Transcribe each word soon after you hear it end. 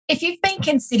If you've been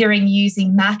considering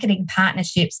using marketing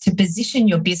partnerships to position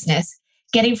your business,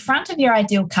 get in front of your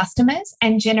ideal customers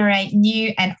and generate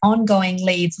new and ongoing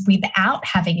leads without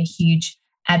having a huge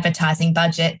advertising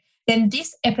budget, then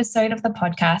this episode of the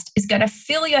podcast is going to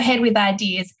fill your head with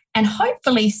ideas and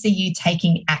hopefully see you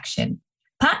taking action.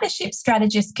 Partnership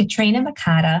strategist Katrina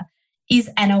McCarter is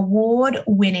an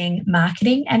award-winning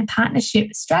marketing and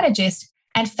partnership strategist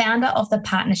and founder of the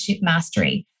Partnership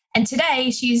Mastery. And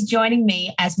today she is joining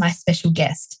me as my special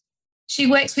guest. She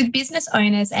works with business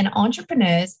owners and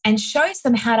entrepreneurs and shows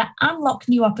them how to unlock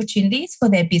new opportunities for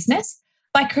their business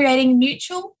by creating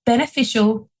mutual,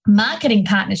 beneficial marketing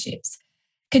partnerships.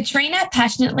 Katrina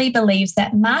passionately believes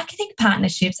that marketing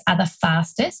partnerships are the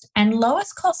fastest and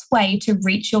lowest cost way to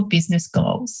reach your business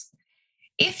goals.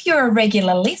 If you're a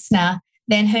regular listener,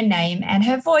 then her name and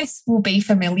her voice will be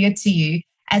familiar to you,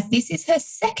 as this is her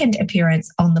second appearance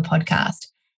on the podcast.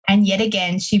 And yet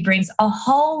again, she brings a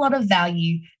whole lot of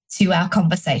value to our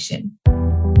conversation.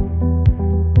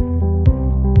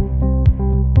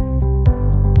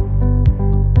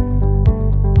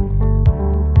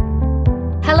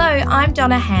 Hello, I'm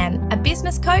Donna Han, a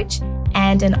business coach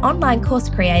and an online course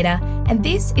creator, and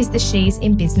this is the She's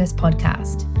in Business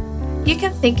podcast. You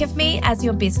can think of me as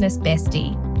your business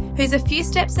bestie, who's a few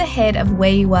steps ahead of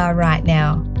where you are right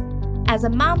now. As a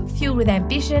mum fueled with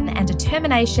ambition and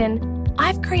determination,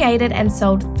 I've created and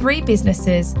sold 3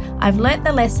 businesses. I've learnt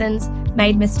the lessons,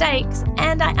 made mistakes,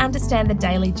 and I understand the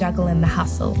daily juggle and the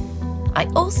hustle. I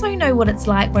also know what it's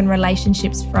like when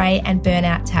relationships fray and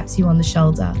burnout taps you on the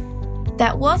shoulder.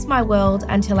 That was my world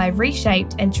until I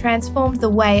reshaped and transformed the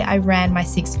way I ran my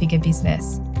 6-figure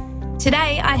business.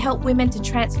 Today, I help women to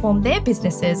transform their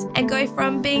businesses and go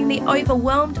from being the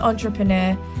overwhelmed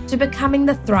entrepreneur to becoming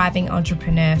the thriving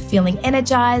entrepreneur, feeling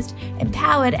energized,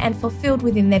 empowered, and fulfilled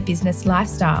within their business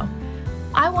lifestyle.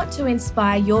 I want to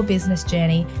inspire your business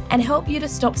journey and help you to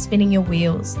stop spinning your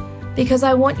wheels, because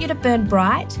I want you to burn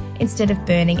bright instead of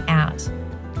burning out.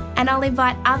 And I'll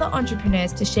invite other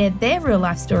entrepreneurs to share their real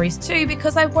life stories too,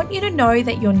 because I want you to know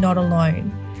that you're not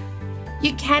alone.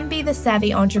 You can be the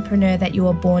savvy entrepreneur that you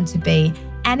were born to be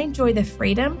and enjoy the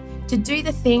freedom to do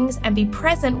the things and be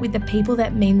present with the people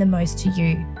that mean the most to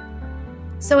you.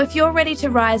 So if you're ready to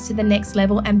rise to the next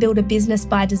level and build a business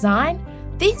by design,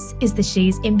 this is the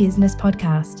She's in Business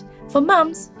podcast for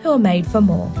mums who are made for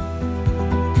more.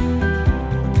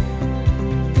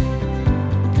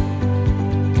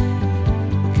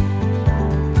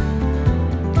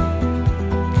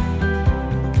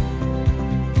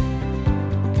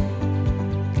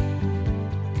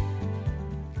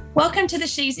 Welcome to the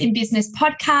She's in Business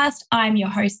podcast. I'm your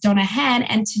host, Donna Han,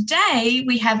 and today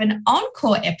we have an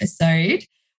encore episode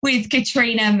with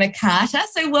Katrina McCarter.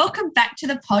 So welcome back to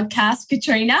the podcast,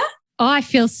 Katrina. Oh, I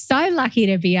feel so lucky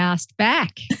to be asked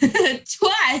back.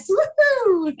 Twice.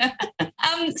 Woohoo!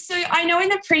 So I know in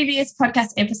the previous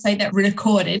podcast episode that we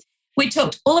recorded, we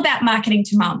talked all about marketing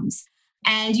to mums.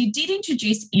 And you did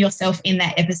introduce yourself in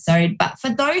that episode, but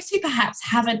for those who perhaps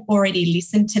haven't already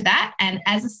listened to that, and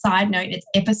as a side note, it's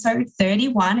episode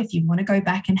 31 if you want to go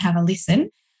back and have a listen.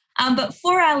 But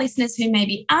for our listeners who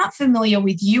maybe aren't familiar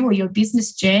with you or your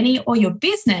business journey or your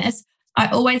business, I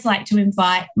always like to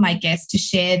invite my guests to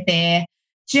share their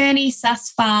journey thus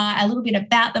far, a little bit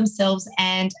about themselves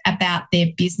and about their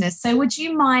business. So would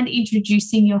you mind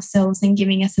introducing yourselves and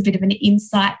giving us a bit of an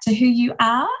insight to who you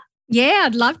are? Yeah,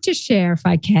 I'd love to share if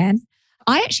I can.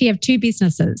 I actually have 2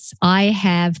 businesses. I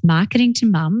have Marketing to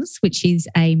Mums, which is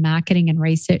a marketing and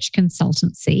research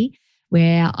consultancy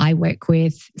where I work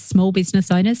with small business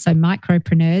owners, so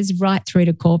micropreneurs, right through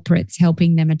to corporates,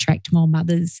 helping them attract more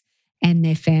mothers and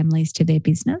their families to their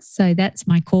business. So that's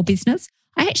my core business.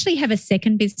 I actually have a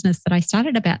second business that I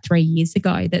started about 3 years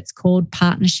ago that's called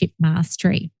Partnership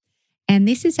Mastery. And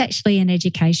this is actually an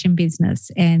education business.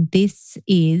 And this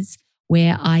is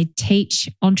where I teach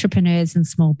entrepreneurs and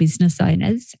small business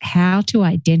owners how to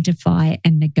identify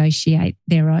and negotiate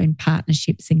their own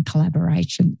partnerships and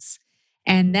collaborations.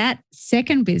 And that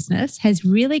second business has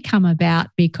really come about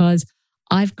because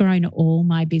I've grown all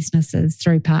my businesses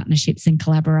through partnerships and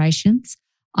collaborations.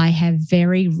 I have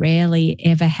very rarely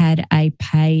ever had a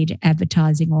paid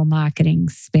advertising or marketing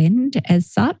spend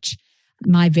as such.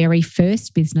 My very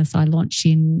first business I launched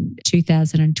in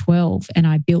 2012 and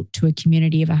I built to a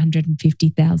community of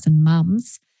 150,000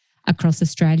 mums across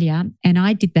Australia. And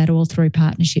I did that all through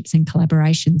partnerships and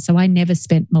collaborations. So I never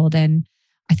spent more than,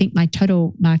 I think my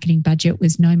total marketing budget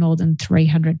was no more than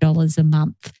 $300 a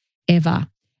month ever.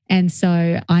 And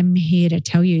so I'm here to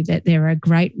tell you that there are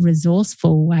great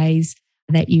resourceful ways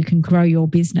that you can grow your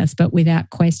business, but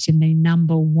without question, the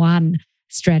number one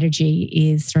strategy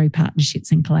is through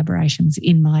partnerships and collaborations,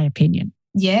 in my opinion.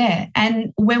 Yeah.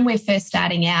 And when we're first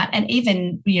starting out, and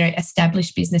even,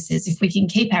 established businesses, if we can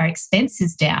keep our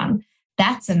expenses down,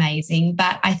 that's amazing.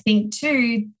 But I think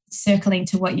too, circling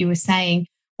to what you were saying,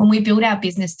 when we build our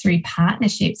business through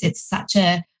partnerships,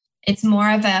 it's more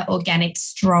of an organic,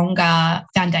 stronger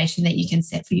foundation that you can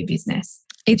set for your business.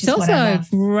 It's also a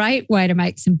great way to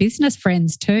make some business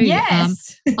friends too.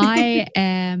 Yes. I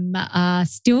am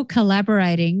still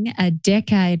collaborating a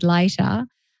decade later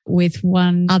with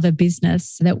one other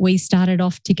business that we started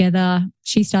off together.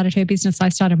 She started her business. I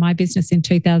started my business in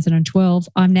 2012.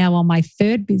 I'm now on my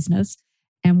third business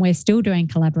and we're still doing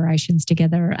collaborations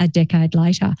together a decade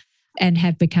later and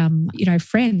have become,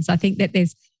 friends. I think that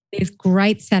there's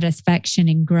great satisfaction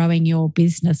in growing your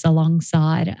business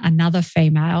alongside another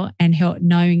female and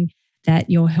knowing that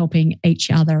you're helping each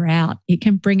other out. It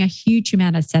can bring a huge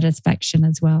amount of satisfaction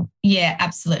as well. Yeah,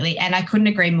 absolutely. And I couldn't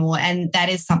agree more. And that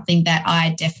is something that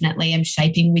I definitely am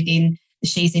shaping within the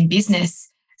She's in Business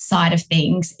side of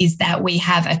things, is that we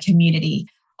have a community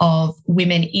of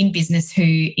women in business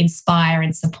who inspire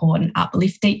and support and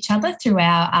uplift each other through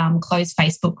our closed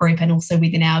Facebook group and also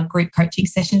within our group coaching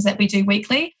sessions that we do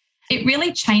weekly. It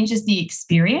really changes the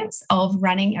experience of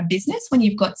running a business when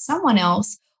you've got someone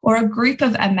else or a group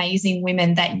of amazing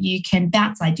women that you can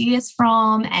bounce ideas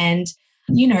from and,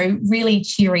 really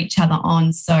cheer each other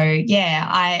on. So, yeah,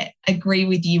 I agree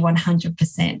with you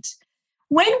 100%.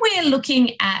 When we're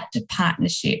looking at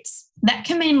partnerships, that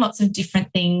can mean lots of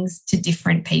different things to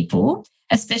different people,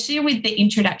 especially with the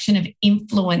introduction of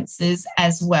influencers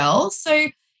as well. So,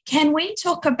 can we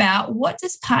talk about what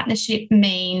does partnership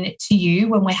mean to you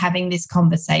when we're having this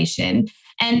conversation?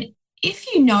 And if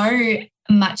you know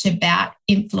much about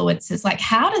influencers,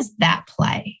 how does that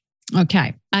play?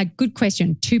 Okay, a good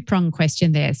question, two-pronged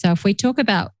question there. So if we talk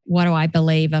about what do I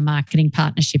believe a marketing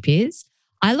partnership is,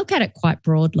 I look at it quite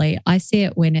broadly. I see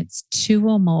it when it's two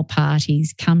or more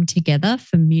parties come together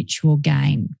for mutual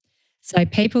gain. So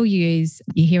you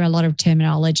hear a lot of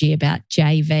terminology about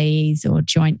JVs or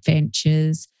joint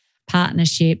ventures,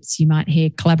 partnerships. You might hear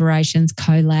collaborations,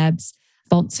 collabs,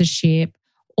 sponsorship.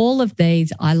 All of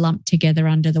these I lump together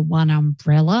under the one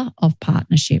umbrella of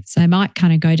partnerships. They might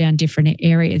kind of go down different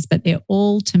areas, but they're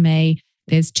all, to me,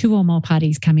 there's two or more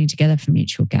parties coming together for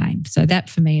mutual gain. So that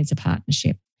for me is a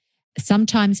partnership.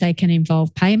 Sometimes they can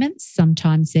involve payments,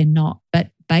 sometimes they're not.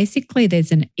 But basically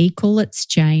there's an equal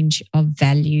exchange of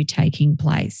value taking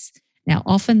place. Now,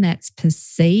 often that's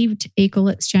perceived equal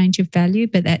exchange of value,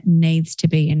 but that needs to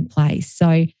be in place.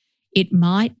 So it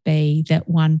might be that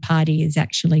one party is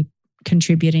actually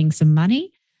contributing some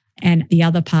money and the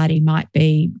other party might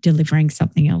be delivering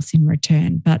something else in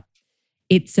return. But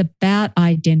it's about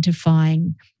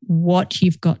identifying what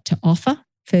you've got to offer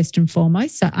first and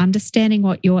foremost. So understanding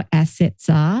what your assets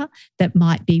are that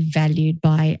might be valued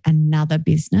by another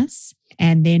business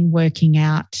and then working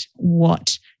out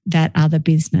what that other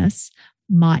business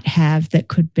might have that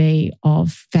could be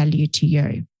of value to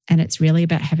you. And it's really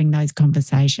about having those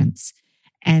conversations.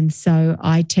 And so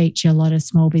I teach a lot of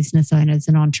small business owners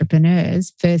and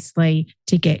entrepreneurs, firstly,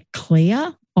 to get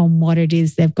clear on what it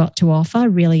is they've got to offer,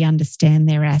 really understand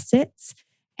their assets,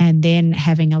 and then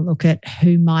having a look at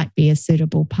who might be a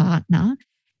suitable partner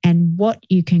and what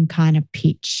you can kind of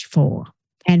pitch for.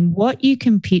 And what you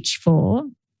can pitch for,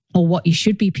 or what you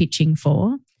should be pitching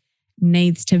for,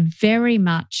 needs to very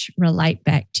much relate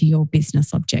back to your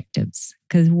business objectives.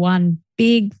 Because one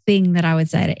big thing that I would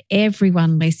say to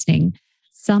everyone listening,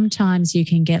 sometimes you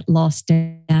can get lost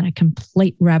down a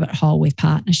complete rabbit hole with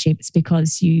partnerships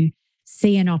because you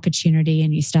see an opportunity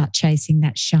and you start chasing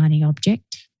that shiny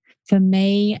object. For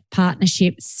me,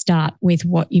 partnerships start with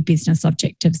what your business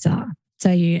objectives are.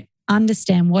 So you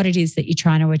understand what it is that you're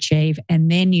trying to achieve, and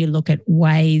then you look at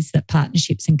ways that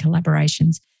partnerships and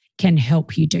collaborations can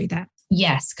help you do that.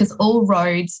 Yes, because all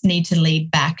roads need to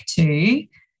lead back to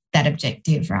that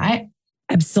objective, right?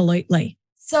 Absolutely.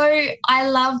 So I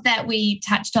love that we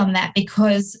touched on that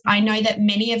because I know that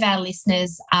many of our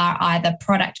listeners are either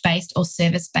product-based or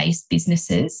service-based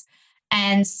businesses.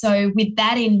 And so with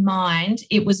that in mind,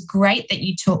 it was great that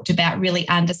you talked about really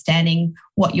understanding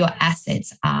what your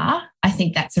assets are. I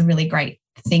think that's a really great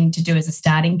thing to do as a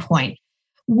starting point.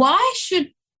 Why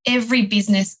should every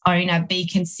business owner be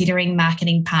considering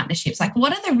marketing partnerships?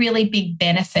 What are the really big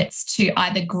benefits to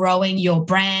either growing your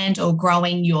brand or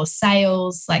growing your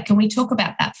sales? Can we talk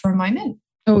about that for a moment?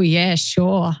 Oh, yeah,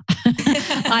 sure.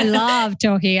 I love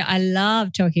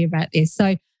talking about this.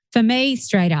 So for me,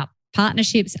 straight up,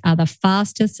 partnerships are the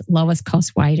fastest, lowest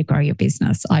cost way to grow your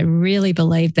business. I really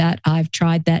believe that. I've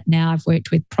tried that now. I've worked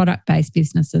with product-based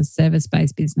businesses,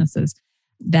 service-based businesses.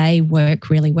 they work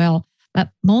really well.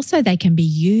 But more so, they can be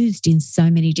used in so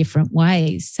many different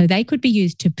ways. So they could be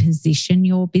used to position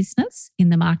your business in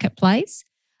the marketplace.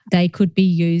 They could be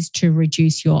used to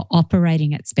reduce your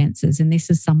operating expenses. And this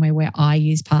is somewhere where I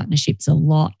use partnerships a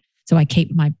lot. So I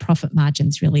keep my profit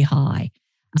margins really high.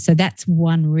 So that's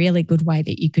one really good way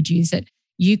that you could use it.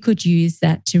 You could use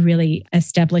that to really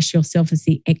establish yourself as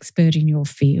the expert in your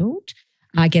field.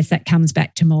 I guess that comes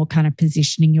back to more kind of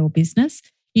positioning your business.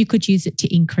 You could use it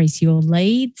to increase your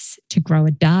leads, to grow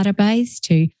a database,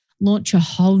 to launch a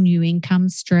whole new income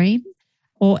stream,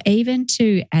 or even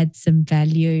to add some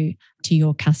value to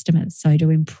your customers. So to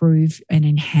improve and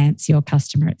enhance your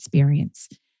customer experience.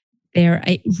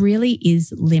 It really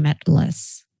is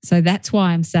limitless. So that's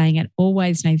why I'm saying it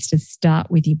always needs to start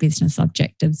with your business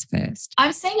objectives first.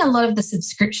 I'm seeing a lot of the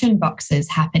subscription boxes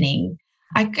happening.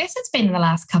 I guess it's been in the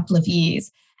last couple of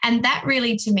years. And that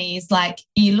really to me is like,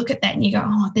 you look at that and you go,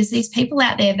 oh, there's these people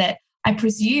out there that I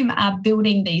presume are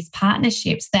building these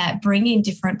partnerships that bring in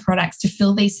different products to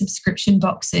fill these subscription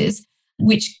boxes,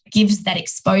 which gives that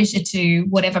exposure to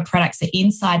whatever products are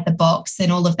inside the box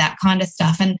and all of that kind of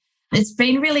stuff. And it's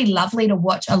been really lovely to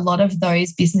watch a lot of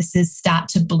those businesses start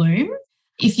to bloom.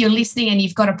 If you're listening and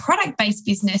you've got a product-based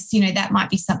business, that might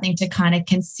be something to kind of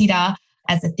consider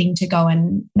as a thing to go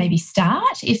and maybe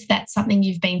start if that's something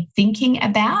you've been thinking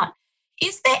about.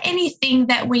 Is there anything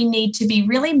that we need to be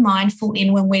really mindful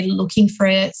in when we're looking for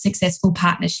a successful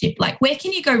partnership? Like, where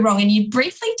can you go wrong? And you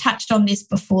briefly touched on this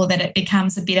before, that it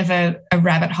becomes a bit of a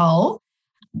rabbit hole.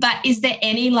 But is there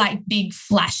any like big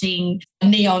flashing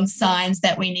neon signs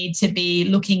that we need to be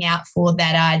looking out for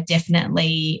that are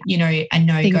definitely, a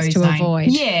no-go things to zone? avoid?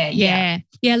 Yeah.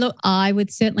 Look, I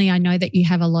know that you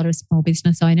have a lot of small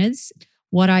business owners.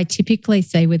 What I typically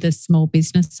see with a small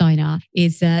business owner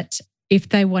is that if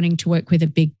they're wanting to work with a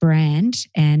big brand,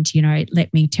 and,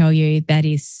 let me tell you, that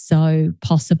is so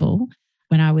possible.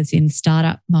 When I was in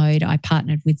startup mode, I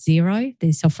partnered with Xero,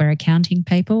 the software accounting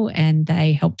people, and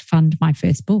they helped fund my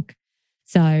first book.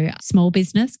 So small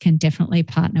business can definitely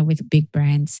partner with big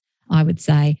brands, I would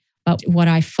say. But what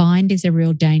I find is a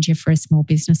real danger for a small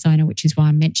business owner, which is why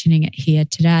I'm mentioning it here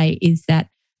today, is that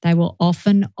they will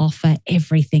often offer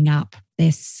everything up.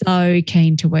 They're so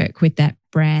keen to work with that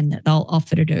brand that they'll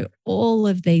offer to do all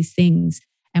of these things.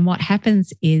 And what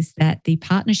happens is that the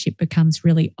partnership becomes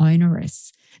really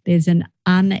onerous. There's an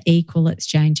unequal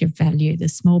exchange of value. The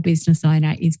small business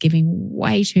owner is giving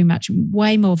way too much,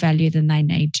 way more value than they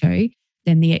need to,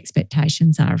 than the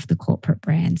expectations are of the corporate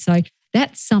brand. So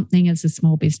that's something as a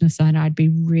small business owner I'd be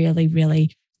really,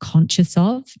 really conscious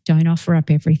of. Don't offer up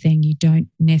everything. You don't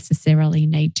necessarily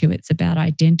need to. It's about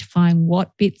identifying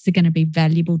what bits are going to be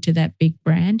valuable to that big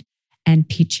brand and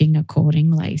pitching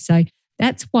accordingly. So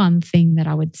that's one thing that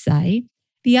I would say.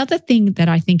 The other thing that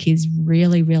I think is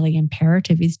really, really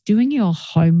imperative is doing your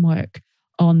homework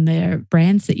on the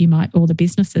brands that you might, or the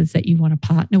businesses that you want to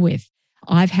partner with.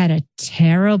 I've had a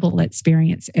terrible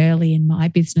experience early in my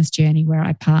business journey where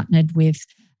I partnered with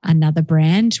another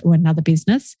brand or another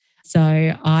business.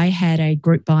 So I had a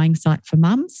group buying site for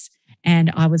mums,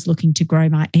 and I was looking to grow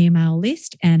my email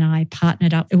list, and I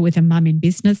partnered up with a mum in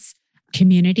business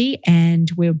community,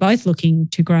 and we were both looking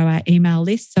to grow our email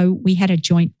list. So we had a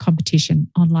joint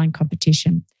competition, online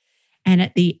competition. And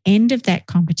at the end of that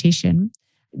competition,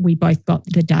 we both got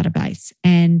the database,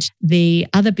 and the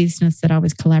other business that I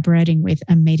was collaborating with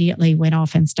immediately went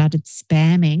off and started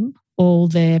spamming all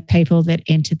the people that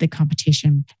entered the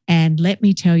competition. And let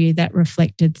me tell you, that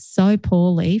reflected so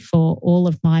poorly for all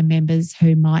of my members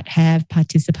who might have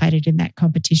participated in that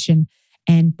competition.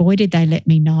 And boy, did they let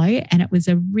me know. And it was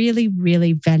a really,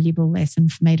 really valuable lesson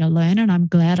for me to learn. And I'm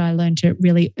glad I learned it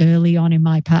really early on in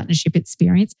my partnership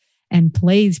experience. And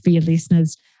please, for your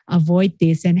listeners, avoid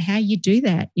this. And how you do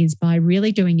that is by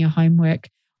really doing your homework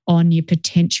on your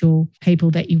potential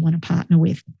people that you want to partner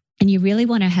with. And you really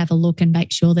want to have a look and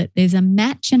make sure that there's a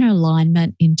match and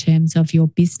alignment in terms of your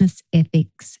business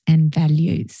ethics and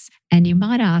values. And you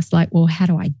might ask, like, well, how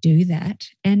do I do that?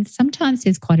 And sometimes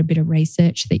there's quite a bit of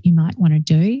research that you might want to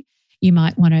do. You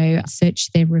might want to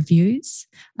search their reviews.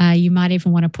 You might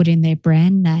even want to put in their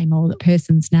brand name or the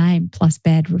person's name plus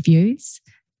bad reviews,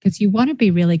 because you want to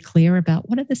be really clear about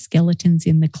what are the skeletons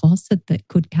in the closet that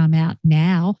could come out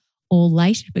now or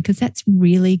later, because that's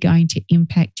really going to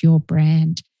impact your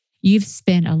brand. You've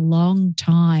spent a long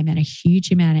time and a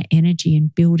huge amount of energy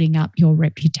in building up your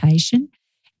reputation.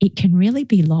 It can really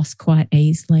be lost quite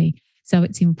easily. So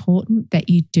it's important that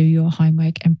you do your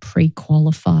homework and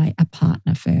pre-qualify a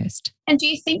partner first. And do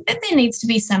you think that there needs to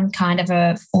be some kind of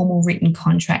a formal written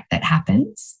contract that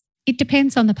happens? It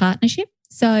depends on the partnership.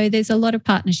 So there's a lot of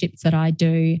partnerships that I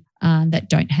do that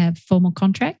don't have formal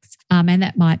contracts. And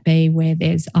that might be where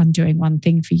I'm doing one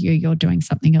thing for you, you're doing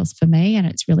something else for me, and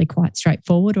it's really quite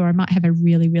straightforward. Or I might have a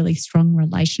really, really strong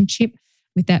relationship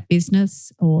with that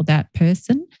business or that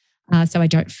person. So I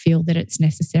don't feel that it's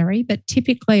necessary. But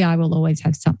typically I will always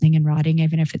have something in writing,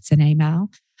 even if it's an email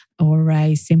or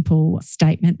a simple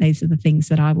statement. These are the things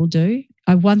that I will do.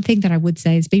 One thing that I would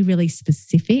say is be really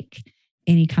specific.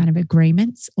 Any kind of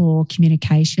agreements or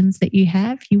communications that you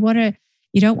have.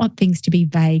 You don't want things to be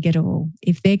vague at all.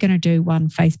 If they're going to do one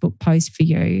Facebook post for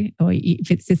you, or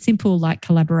if it's a simple like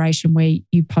collaboration where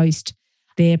you post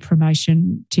their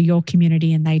promotion to your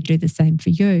community and they do the same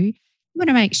for you, you want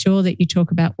to make sure that you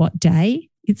talk about what day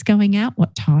it's going out,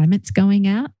 what time it's going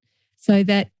out, so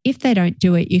that if they don't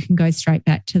do it, you can go straight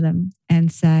back to them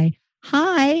and say,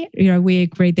 hi, we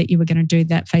agreed that you were going to do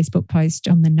that Facebook post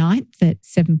on the 9th at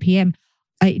 7 p.m.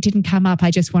 It didn't come up.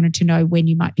 I just wanted to know when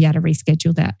you might be able to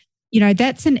reschedule that.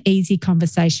 That's an easy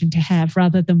conversation to have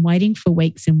rather than waiting for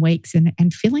weeks and weeks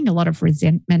and feeling a lot of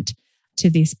resentment to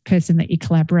this person that you're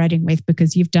collaborating with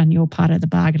because you've done your part of the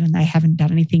bargain and they haven't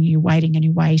done anything. You're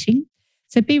waiting.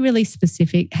 So be really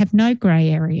specific, have no grey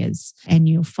areas, and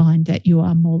you'll find that you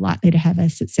are more likely to have a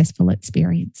successful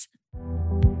experience.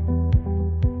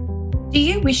 Do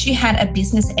you wish you had a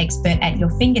business expert at your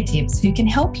fingertips who can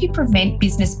help you prevent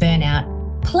business burnout,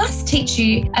 plus teach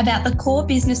you about the core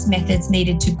business methods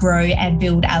needed to grow and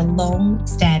build a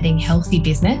long-standing healthy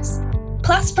business,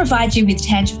 plus provide you with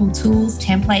tangible tools,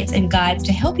 templates, and guides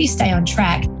to help you stay on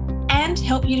track and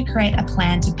help you to create a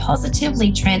plan to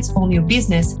positively transform your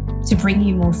business to bring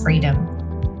you more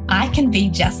freedom? I can be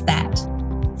just that.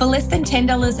 For less than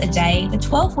 $10 a day, the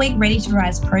 12-week Ready to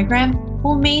Rise program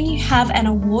will mean you have an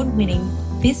award-winning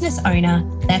business owner,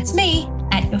 that's me,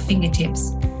 at your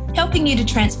fingertips, helping you to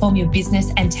transform your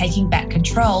business and taking back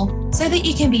control so that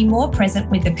you can be more present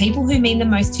with the people who mean the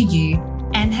most to you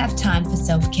and have time for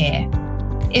self-care.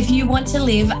 If you want to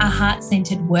live a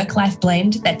heart-centered work-life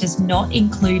blend that does not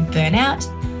include burnout,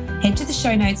 head to the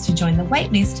show notes to join the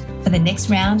waitlist for the next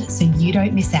round so you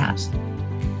don't miss out.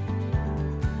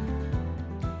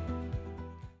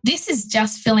 This is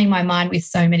just filling my mind with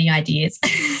so many ideas.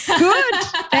 Good.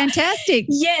 Fantastic.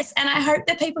 Yes. And I hope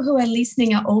that people who are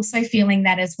listening are also feeling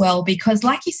that as well, because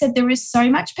like you said, there is so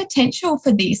much potential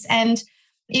for this. And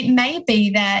it may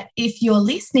be that if you're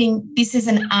listening, this is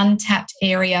an untapped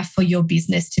area for your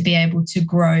business to be able to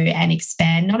grow and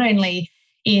expand, not only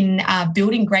in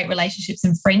building great relationships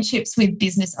and friendships with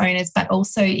business owners, but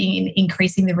also in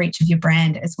increasing the reach of your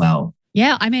brand as well.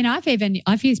 Yeah, I mean,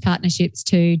 I've used partnerships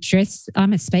to dress.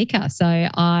 I'm a speaker, so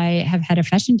I have had a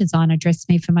fashion designer dress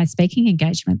me for my speaking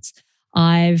engagements.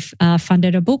 I've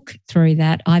funded a book through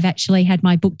that. I've actually had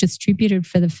my book distributed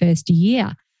for the first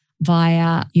year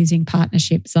via using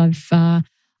partnerships.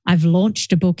 I've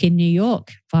launched a book in New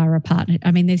York via a partner.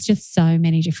 I mean, there's just so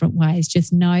many different ways.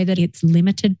 Just know that it's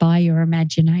limited by your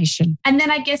imagination. And then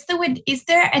I guess is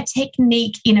there a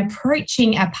technique in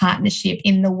approaching a partnership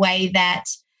in the way that,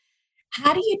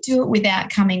 how do you do it without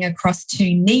coming across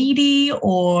too needy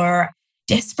or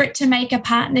desperate to make a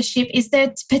partnership? Is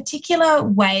there particular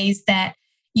ways that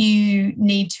you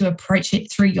need to approach it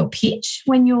through your pitch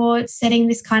when you're setting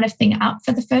this kind of thing up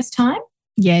for the first time?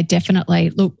 Yeah, definitely.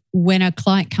 Look, when a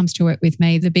client comes to work with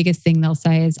me, the biggest thing they'll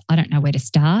say is, I don't know where to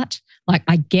start. Like,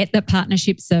 I get that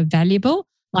partnerships are valuable.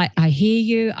 Like, I hear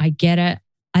you. I get it.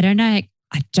 I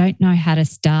don't know how to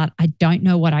start. I don't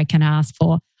know what I can ask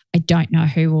for. I don't know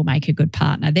who will make a good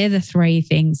partner. They're the three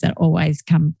things that always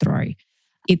come through.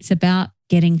 It's about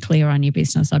getting clear on your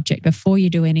business object. Before you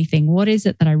do anything, what is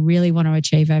it that I really want to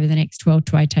achieve over the next 12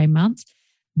 to 18 months?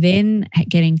 Then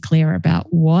getting clear about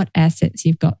what assets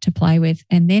you've got to play with.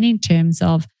 And then in terms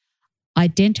of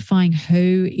identifying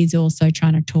who is also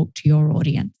trying to talk to your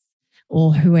audience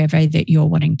or whoever that you're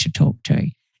wanting to talk to.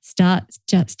 Start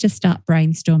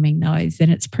brainstorming those, and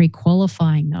it's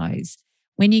pre-qualifying those.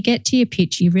 When you get to your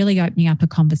pitch, you're really opening up a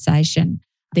conversation.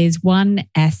 There's one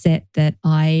asset that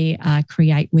I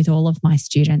create with all of my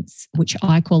students, which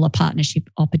I call a partnership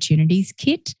opportunities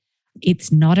kit.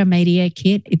 It's not a media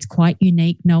kit. It's quite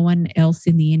unique. No one else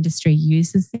in the industry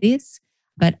uses this,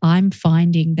 but I'm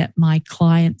finding that my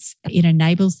clients, it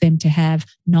enables them to have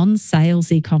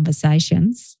non-salesy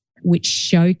conversations which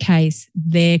showcase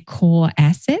their core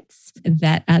assets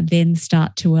that then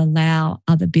start to allow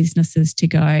other businesses to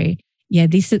go, yeah,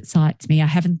 this excites me. I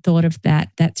haven't thought of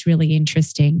that. That's really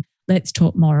interesting. Let's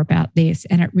talk more about this.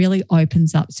 And it really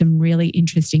opens up some really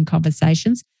interesting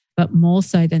conversations. But more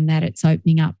so than that, it's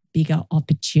opening up bigger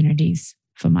opportunities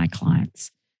for my clients.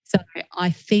 So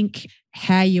I think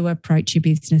how you approach your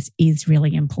business is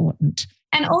really important.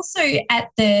 And also at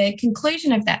the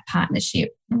conclusion of that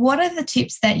partnership, what are the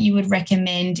tips that you would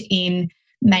recommend in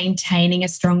maintaining a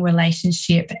strong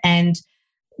relationship and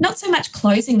not so much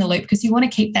closing the loop, because you want to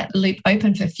keep that loop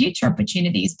open for future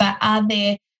opportunities, but are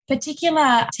there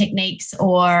particular techniques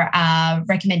or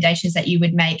recommendations that you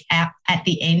would make at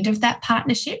the end of that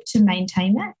partnership to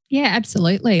maintain that? Yeah,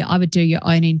 absolutely. I would do your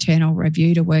own internal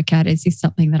review to work out, is this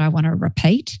something that I want to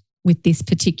repeat with this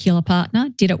particular partner?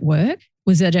 Did it work?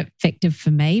 Was it effective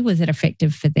for me? Was it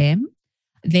effective for them?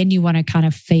 Then you want to kind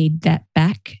of feed that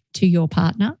back to your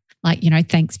partner. Like,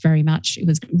 thanks very much. It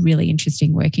was really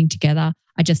interesting working together.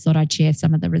 I just thought I'd share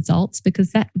some of the results,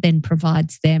 because that then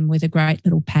provides them with a great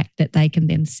little pack that they can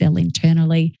then sell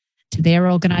internally to their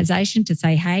organisation to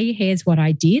say, hey, here's what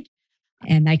I did.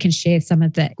 And they can share some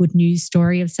of that good news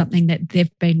story of something that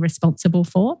they've been responsible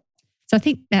for. So I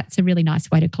think that's a really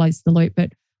nice way to close the loop.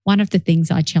 But one of the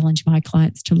things I challenge my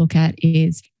clients to look at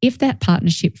is, if that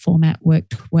partnership format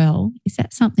worked well, is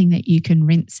that something that you can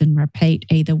rinse and repeat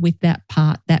either with that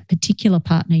particular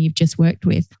partner you've just worked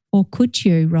with, or could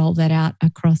you roll that out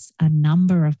across a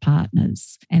number of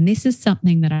partners? And this is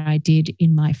something that I did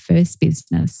in my first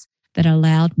business that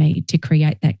allowed me to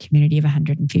create that community of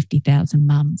 150,000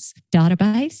 mums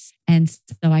database. And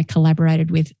so I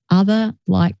collaborated with other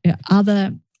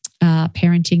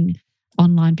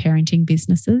online parenting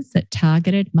businesses that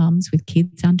targeted mums with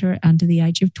kids under the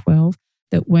age of 12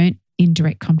 that weren't in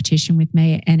direct competition with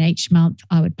me. And each month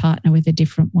I would partner with a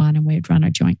different one and we'd run a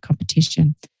joint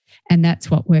competition. And that's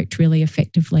what worked really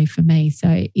effectively for me.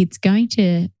 So it's going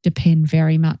to depend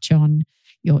very much on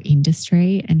your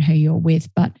industry and who you're with.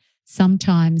 But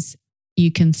sometimes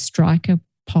you can strike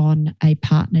upon a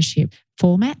partnership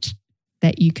format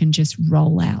that you can just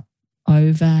roll out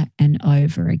over and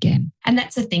over again. And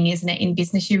that's the thing, isn't it? In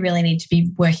business, you really need to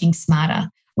be working smarter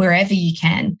wherever you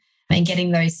can and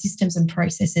getting those systems and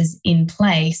processes in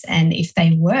place. And if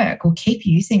they work, well, keep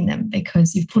using them,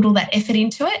 because you've put all that effort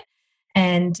into it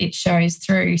and it shows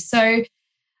through. So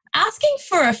asking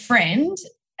for a friend,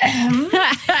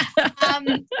 I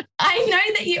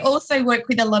know that you also work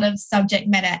with a lot of subject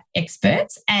matter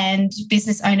experts and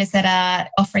business owners that are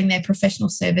offering their professional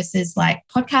services like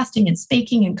podcasting and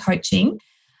speaking and coaching.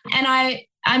 And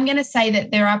I'm going to say that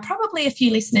there are probably a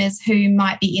few listeners who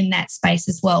might be in that space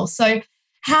as well. So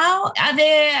are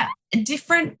there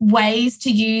different ways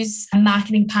to use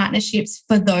marketing partnerships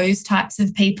for those types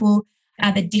of people?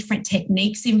 Are there different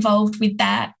techniques involved with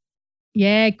that?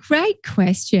 Yeah, great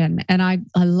question. And I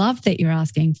love that you're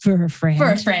asking for a friend. For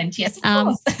a friend, yes, of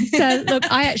course. So look,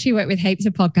 I actually work with heaps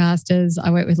of podcasters. I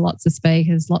work with lots of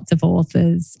speakers, lots of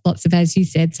authors, lots of, as you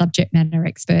said, subject matter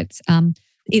experts.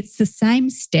 It's the same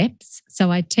steps.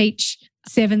 So I teach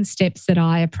 7 steps that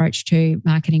I approach to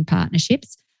marketing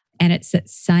partnerships. And it's that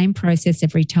same process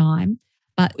every time,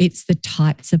 but it's the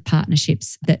types of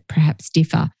partnerships that perhaps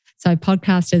differ. So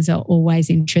podcasters are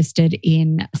always interested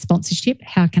in sponsorship.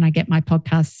 How can I get my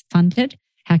podcast funded?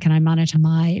 How can I monitor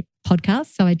my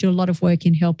podcast? So I do a lot of work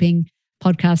in helping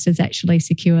podcasters actually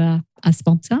secure a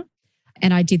sponsor.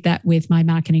 And I did that with my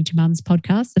Marketing to Mums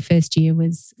podcast. The first year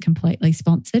was completely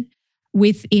sponsored.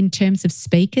 In terms of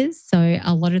speakers, so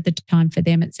a lot of the time for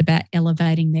them, it's about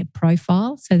elevating their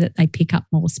profile so that they pick up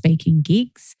more speaking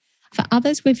gigs. For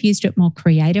others, we've used it more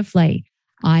creatively.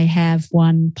 I have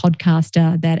one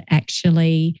podcaster that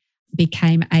actually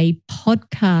became a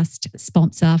podcast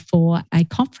sponsor for a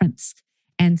conference.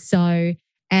 And so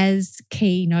as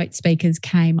keynote speakers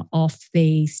came off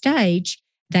the stage,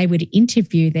 they would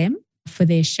interview them for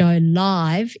their show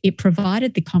live. It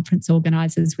provided the conference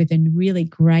organisers with a really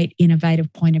great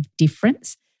innovative point of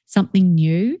difference, something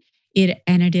new. It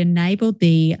enabled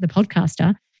the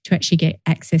podcaster to actually get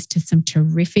access to some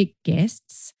terrific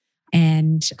guests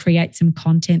and create some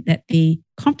content that the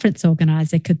conference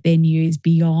organizer could then use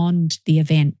beyond the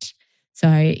event. So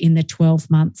in the 12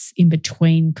 months in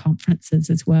between conferences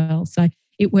as well. So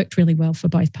it worked really well for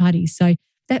both parties. So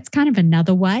that's kind of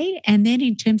another way. And then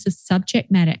in terms of subject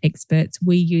matter experts,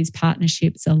 we use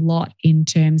partnerships a lot in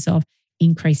terms of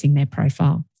increasing their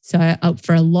profile. So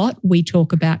for a lot, we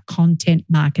talk about content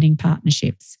marketing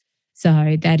partnerships.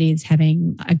 So that is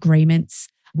having agreements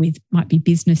with, might be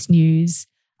business news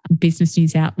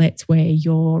outlets where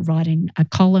you're writing a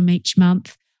column each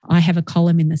month. I have a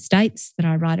column in the States that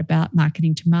I write about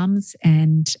marketing to mums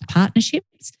and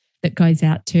partnerships that goes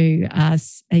out to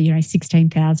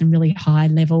 16,000 really high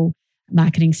level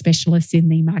marketing specialists in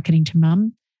the marketing to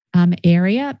mum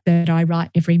area that I write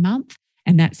every month.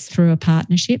 And that's through a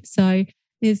partnership. So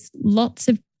there's lots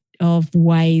of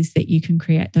ways that you can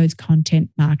create those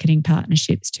content marketing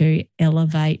partnerships to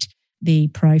elevate the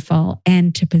profile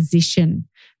and to position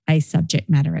a subject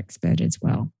matter expert as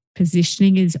well.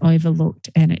 Positioning is overlooked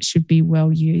and it should be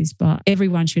well used, but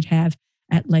everyone should have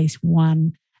at least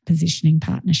one positioning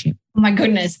partnership. Oh my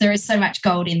goodness, there is so much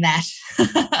gold in that.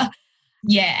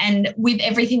 Yeah. And with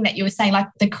everything that you were saying, like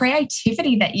the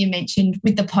creativity that you mentioned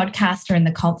with the podcaster and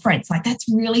the conference, like that's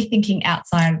really thinking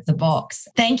outside of the box.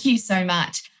 Thank you so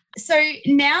much. So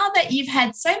now that you've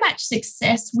had so much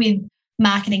success with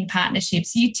marketing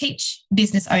partnerships, you teach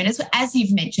business owners, as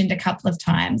you've mentioned a couple of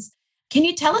times. Can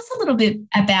you tell us a little bit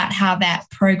about how that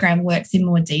program works in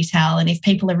more detail? And if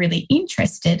people are really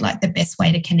interested, like the best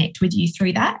way to connect with you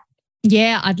through that?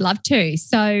 Yeah, I'd love to.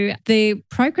 So the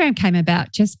program came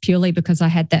about just purely because I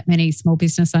had that many small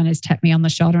business owners tap me on the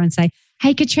shoulder and say,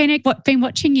 hey, Katrina, I've been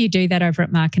watching you do that over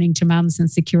at Marketing to Mums and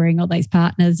securing all these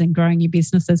partners and growing your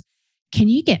businesses. Can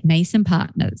you get me some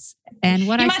partners? And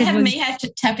what you I might said have was, me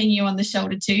tapping you on the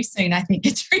shoulder too soon, I think,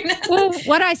 Katrina. Well,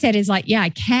 what I said is like, yeah, I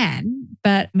can,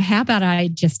 but how about I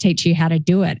just teach you how to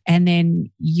do it? And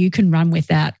then you can run with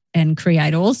that and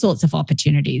create all sorts of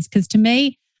opportunities. Because to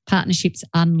me, partnerships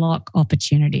unlock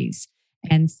opportunities.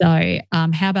 And so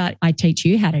how about I teach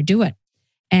you how to do it?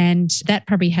 And that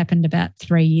probably happened about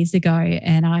 3 years ago.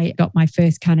 And I got my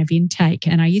first kind of intake.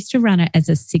 And I used to run it as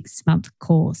a 6-month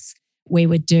course. We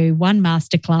would do one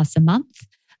masterclass a month.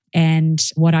 And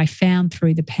what I found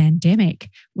through the pandemic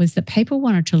was that people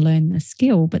wanted to learn the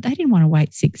skill, but they didn't want to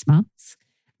wait 6 months.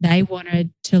 They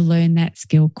wanted to learn that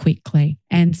skill quickly.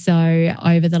 And so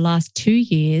over the last 2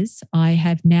 years, I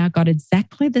have now got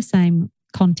exactly the same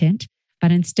content,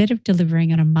 but instead of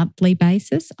delivering on a monthly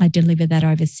basis, I deliver that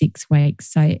over 6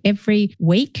 weeks. So every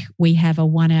week we have a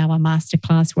 1-hour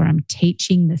masterclass where I'm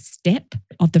teaching the step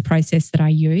of the process that I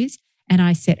use, and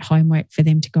I set homework for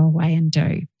them to go away and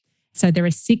do. So there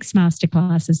are 6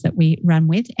 masterclasses that we run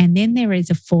with. And then there is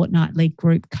a fortnightly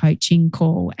group coaching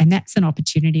call. And that's an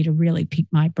opportunity to really pick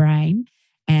my brain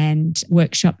and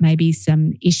workshop maybe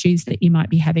some issues that you might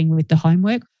be having with the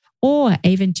homework, or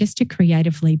even just to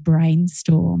creatively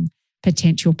brainstorm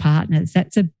potential partners.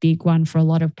 That's a big one for a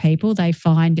lot of people. They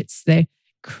find it's the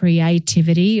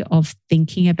creativity of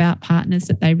thinking about partners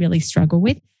that they really struggle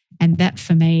with. And that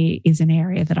for me is an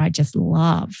area that I just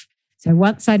love. So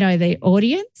once I know the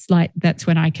audience, like that's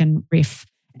when I can riff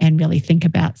and really think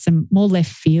about some more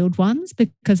left field ones,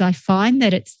 because I find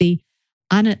that it's the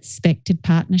unexpected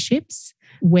partnerships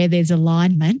where there's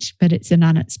alignment, but it's an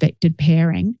unexpected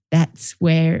pairing. That's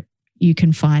where you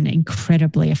can find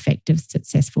incredibly effective,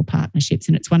 successful partnerships.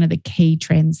 And it's one of the key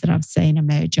trends that I've seen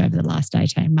emerge over the last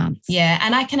 18 months. Yeah.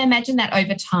 And I can imagine that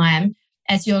over time,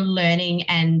 as you're learning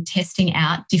and testing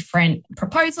out different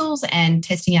proposals and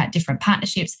testing out different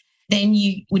partnerships, then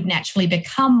you would naturally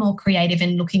become more creative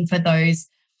in looking for those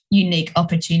unique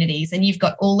opportunities. And you've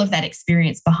got all of that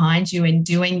experience behind you in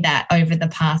doing that over the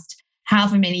past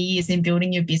however many years in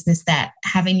building your business, that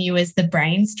having you as the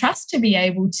brains trust to be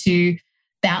able to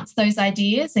bounce those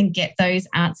ideas and get those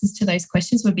answers to those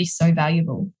questions would be so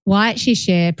valuable. Well, I actually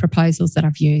share proposals that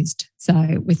I've used.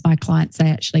 So with my clients, they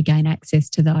actually gain access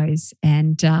to those.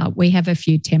 And we have a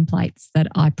few templates that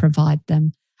I provide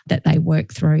them that they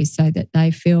work through so that they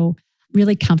feel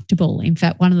really comfortable. In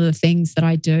fact, one of the things that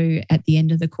I do at the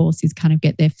end of the course is kind of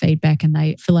get their feedback, and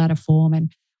they fill out a form,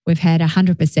 and we've had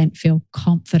 100% feel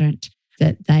confident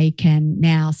that they can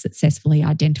now successfully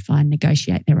identify and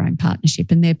negotiate their own partnership.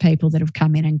 And they're people that have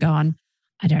come in and gone,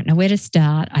 I don't know where to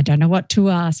start. I don't know what to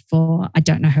ask for. I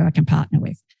don't know who I can partner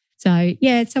with. So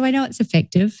yeah, so I know it's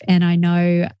effective. And I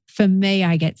know for me,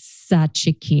 I get such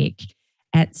a kick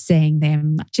at seeing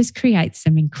them just create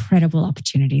some incredible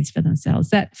opportunities for themselves.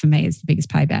 That for me is the biggest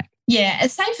payback. Yeah,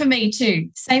 same for me too.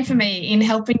 Same for me in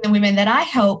helping the women that I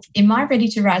help in my Ready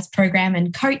to Rise program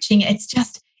and coaching. It's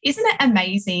just, isn't it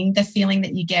amazing the feeling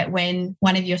that you get when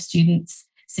one of your students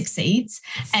succeeds?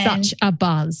 And such a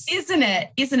buzz. Isn't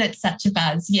it? Isn't it such a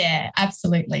buzz? Yeah,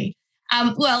 absolutely.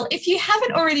 Well, if you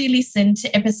haven't already listened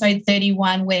to episode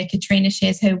 31, where Katrina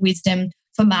shares her wisdom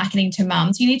for marketing to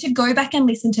mums, you need to go back and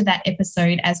listen to that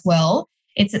episode as well.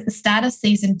 It's at the start of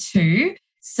season 2.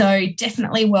 So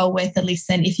definitely well worth a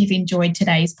listen if you've enjoyed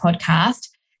today's podcast.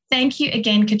 Thank you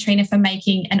again, Katrina, for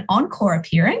making an encore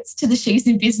appearance to the She's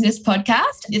in Business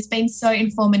podcast. It's been so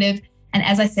informative. And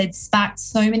as I said, sparked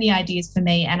so many ideas for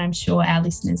me, and I'm sure our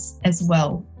listeners as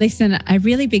well. Listen, a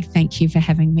really big thank you for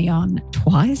having me on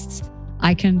twice.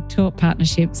 I can talk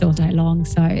partnerships all day long.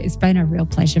 So it's been a real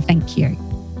pleasure. Thank you.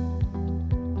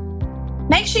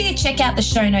 Make sure you check out the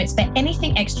show notes for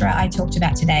anything extra I talked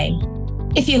about today.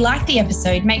 If you liked the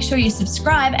episode, make sure you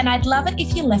subscribe, and I'd love it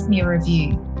if you left me a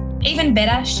review. Even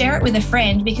better, share it with a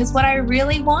friend, because what I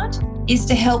really want is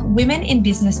to help women in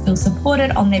business feel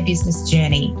supported on their business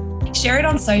journey. Share it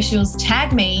on socials,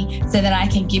 tag me so that I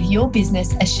can give your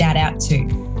business a shout out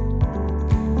too.